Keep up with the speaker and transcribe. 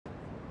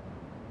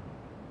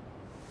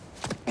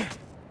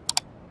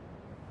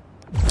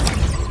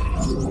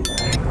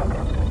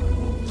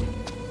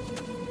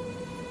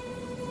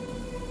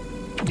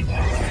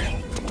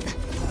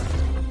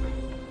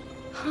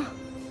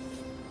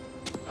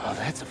Oh,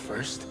 that's a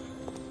first.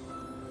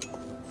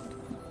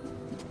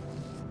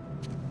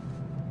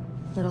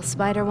 Little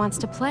spider wants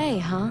to play,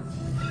 huh?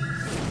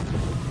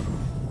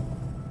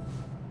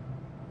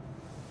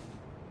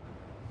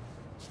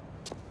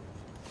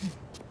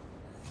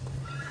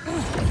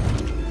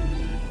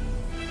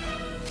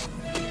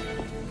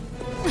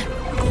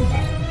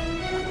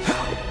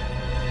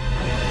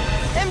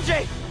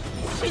 MJ!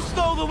 She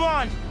stole the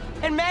wand!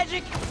 And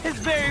magic is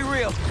very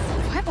real.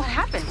 What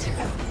happened?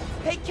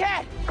 Hey,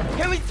 Cat!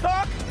 Can we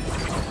talk?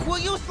 Will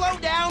you slow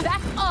down?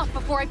 Back off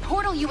before I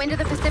portal you into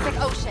the Pacific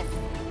Ocean.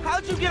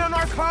 How'd you get on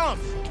our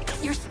comms?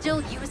 You're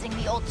still using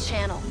the old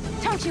channel.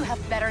 Don't you have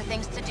better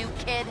things to do,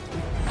 kid?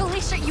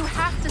 Alicia, you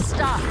have to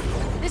stop.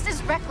 This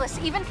is reckless,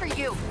 even for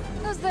you.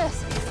 Who's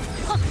this?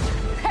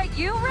 That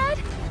you, Red?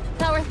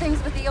 How are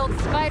things with the old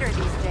spider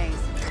these days?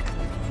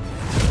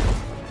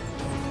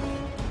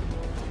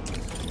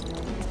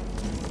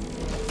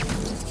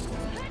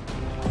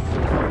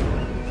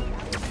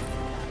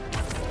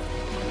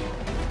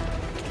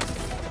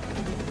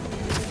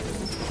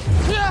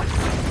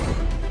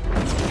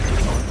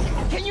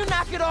 Can you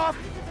knock it off?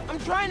 I'm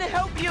trying to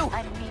help you.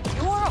 I don't need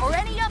your or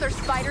any other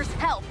spider's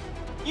help.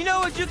 You know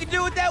what you can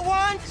do with that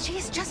wand?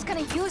 She's just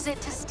gonna use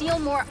it to steal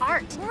more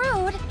art.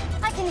 Rude.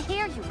 I can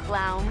hear you,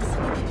 clowns.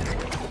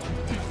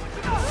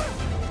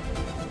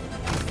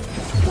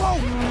 Whoa!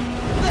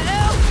 The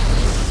hell?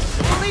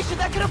 Alicia,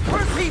 that could have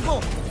hurt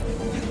people!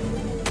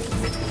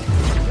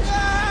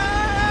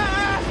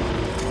 Ah!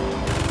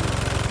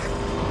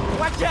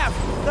 Watch out!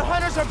 The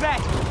hunters are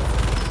back!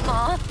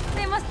 Aw,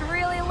 they must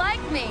really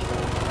like me.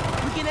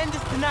 We can end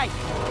this tonight.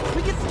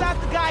 We can stop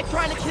the guy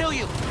trying to kill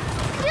you.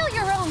 Steal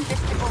your own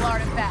mystical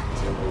artifact.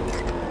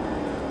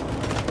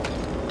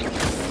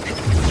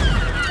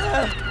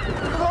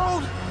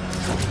 Cold!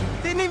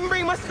 Didn't even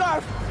bring my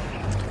scarf!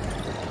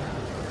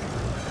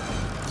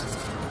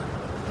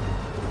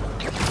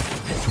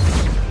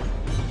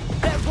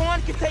 That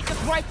wand can take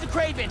us right to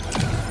Kraven!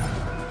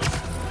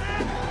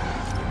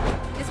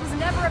 This was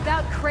never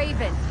about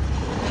Kraven.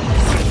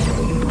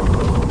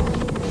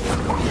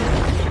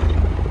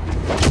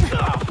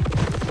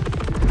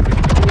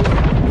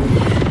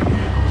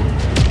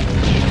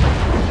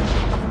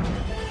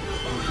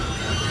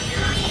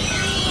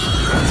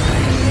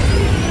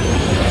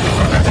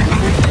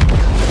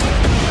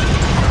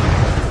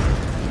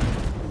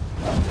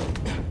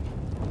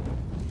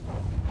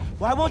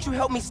 Why won't you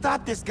help me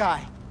stop this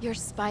guy? You're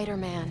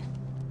Spider-Man.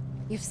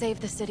 You've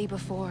saved the city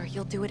before.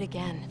 You'll do it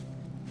again.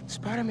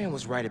 Spider-Man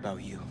was right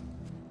about you.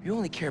 You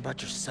only care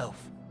about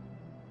yourself.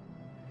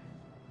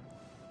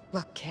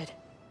 Look, kid.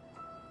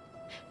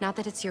 Not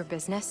that it's your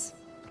business.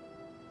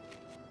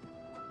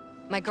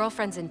 My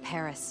girlfriend's in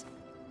Paris.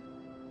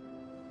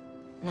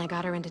 And I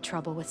got her into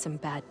trouble with some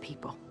bad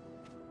people.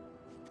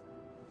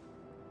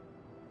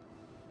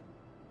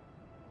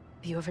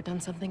 Have you ever done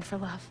something for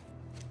love?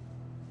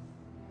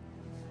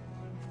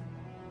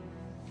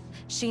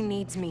 She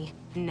needs me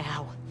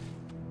now.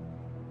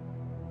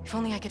 If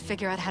only I could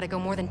figure out how to go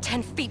more than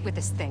 10 feet with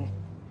this thing.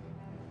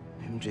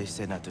 MJ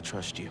said not to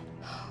trust you.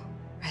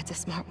 Red's a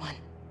smart one.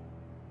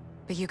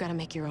 But you gotta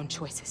make your own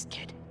choices,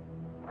 kid.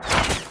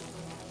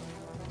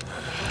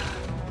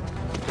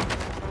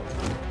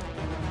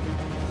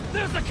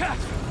 There's the cat!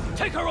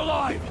 Take her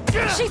alive!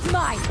 She's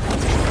mine!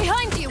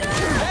 Behind you!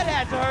 That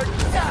had to hurt!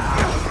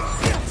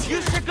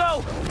 You should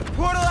go!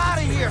 Portal out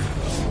of here!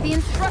 The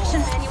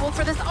instruction manual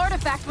for this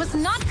artifact was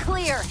not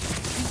clear.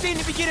 You seem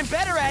to be getting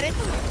better at it!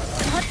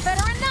 Not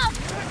better enough!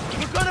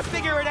 We're gonna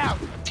figure it out!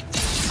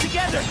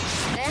 Together!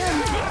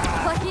 Damn,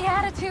 plucky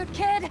attitude,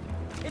 kid.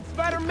 It's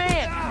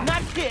Spider-Man,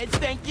 not kid,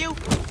 thank you!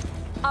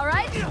 All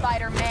right,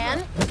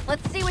 Spider-Man.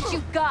 Let's see what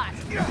you've got.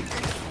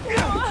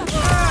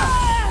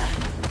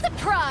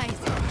 Surprise!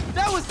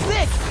 That was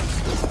sick!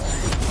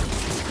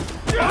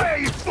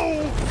 Hey, you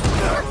fool!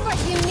 Looks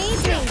like you need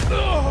me.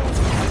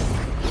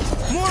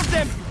 More of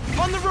them!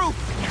 On the roof!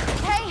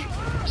 Hey,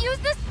 use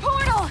this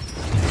portal!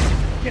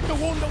 Get the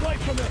wand away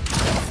from her!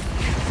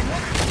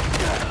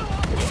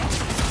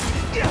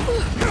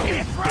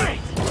 Get right!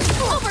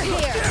 Over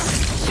here!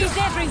 She's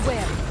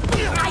everywhere!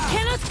 I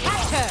cannot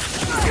catch her!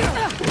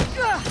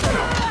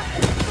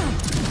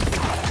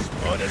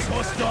 Spider's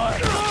hostile!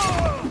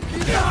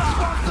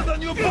 Faster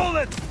than your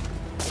bullet!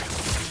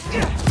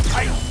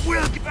 I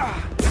will...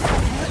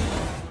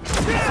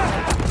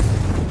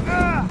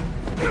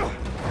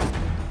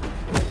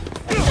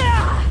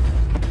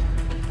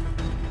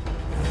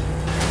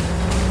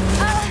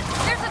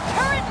 There's a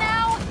turret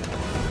now!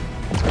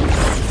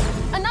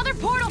 Another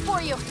portal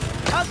for you!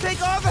 I'll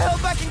take all the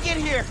help I can get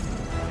here!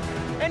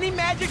 Any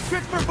magic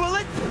tricks for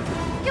bullets?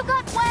 You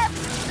got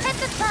webs! Hit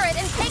the turret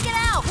and take it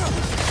out!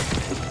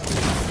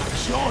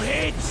 Show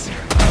hits!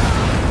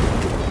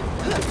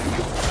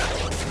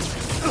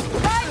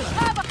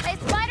 Hey,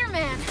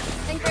 Spider-Man!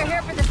 Think they're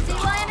here for the sea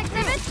lion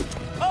exhibit?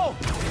 Oh!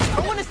 I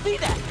want to see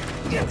that!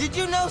 Did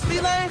you know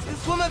sea lions can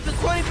swim up to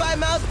 25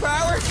 miles per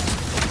hour?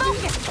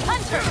 Focus,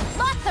 Hunter!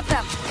 Lots of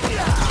them!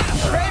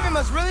 Kraven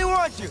must really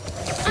want you.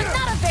 I'm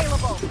not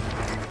available!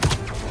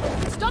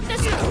 Stop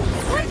this!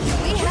 What do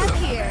we have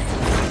here?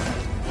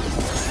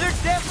 They're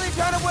definitely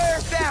trying to wear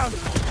us down.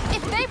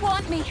 If they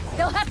want me,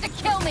 they'll have to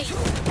kill me!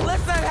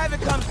 Let's not have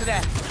it come to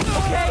that,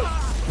 okay?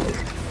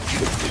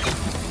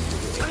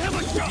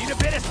 Need a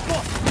bit of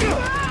spot.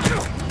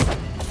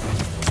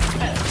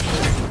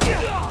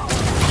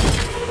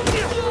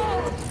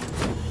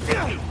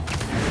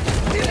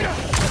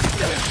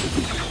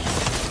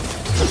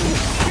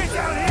 Get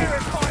down here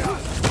and fight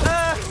us!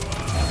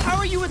 How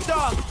are you a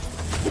dog?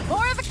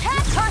 More of a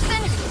cat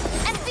person!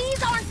 And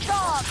these aren't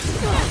dogs!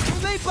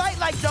 They bite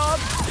like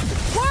dogs.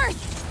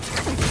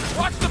 Worth!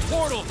 Watch the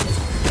portal!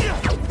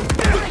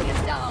 Bring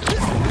it down!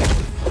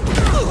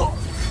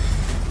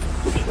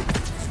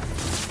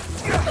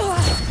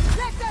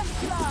 Let them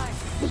fly!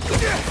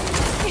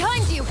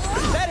 Behind you!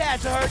 That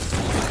had to hurt.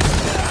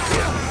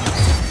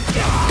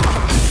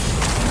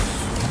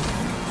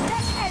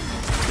 Let end!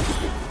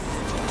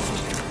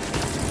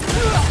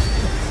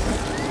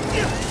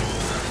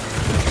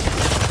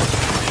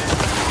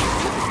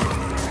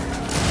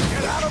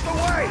 Get out of the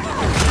way!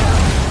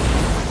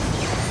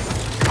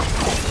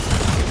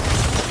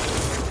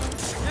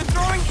 They're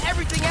throwing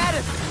everything at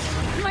us.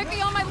 Might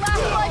be on my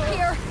last life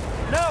here!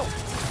 No,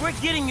 we're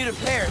getting you to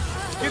Paris.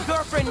 Your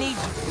girlfriend needs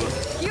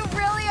you. You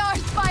really are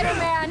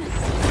Spider-Man!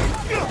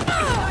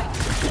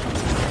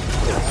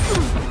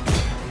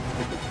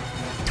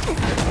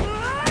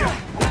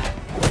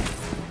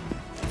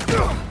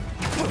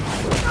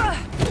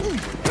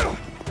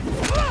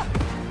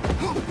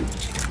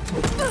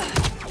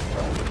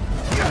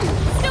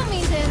 Don't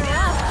mean to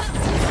interrupt.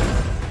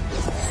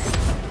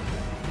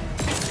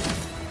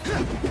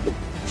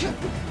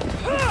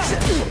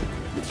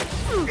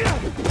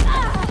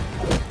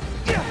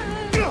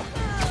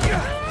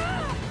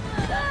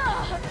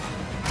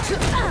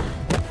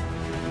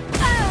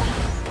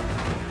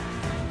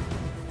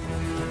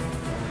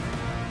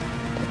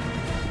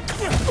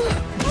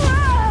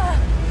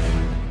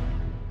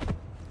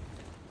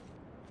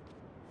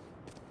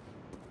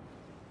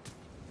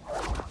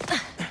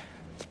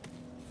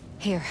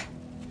 Here.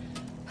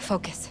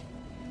 Focus.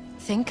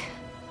 Think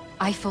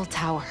Eiffel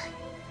Tower.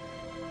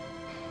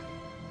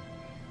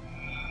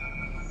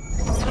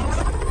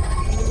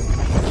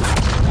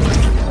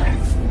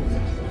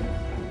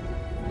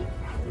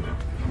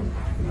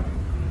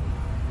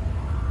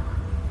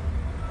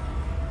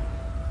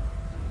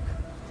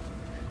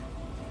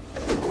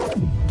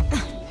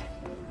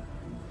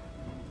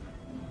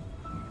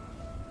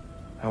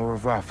 Au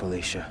revoir,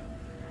 Felicia.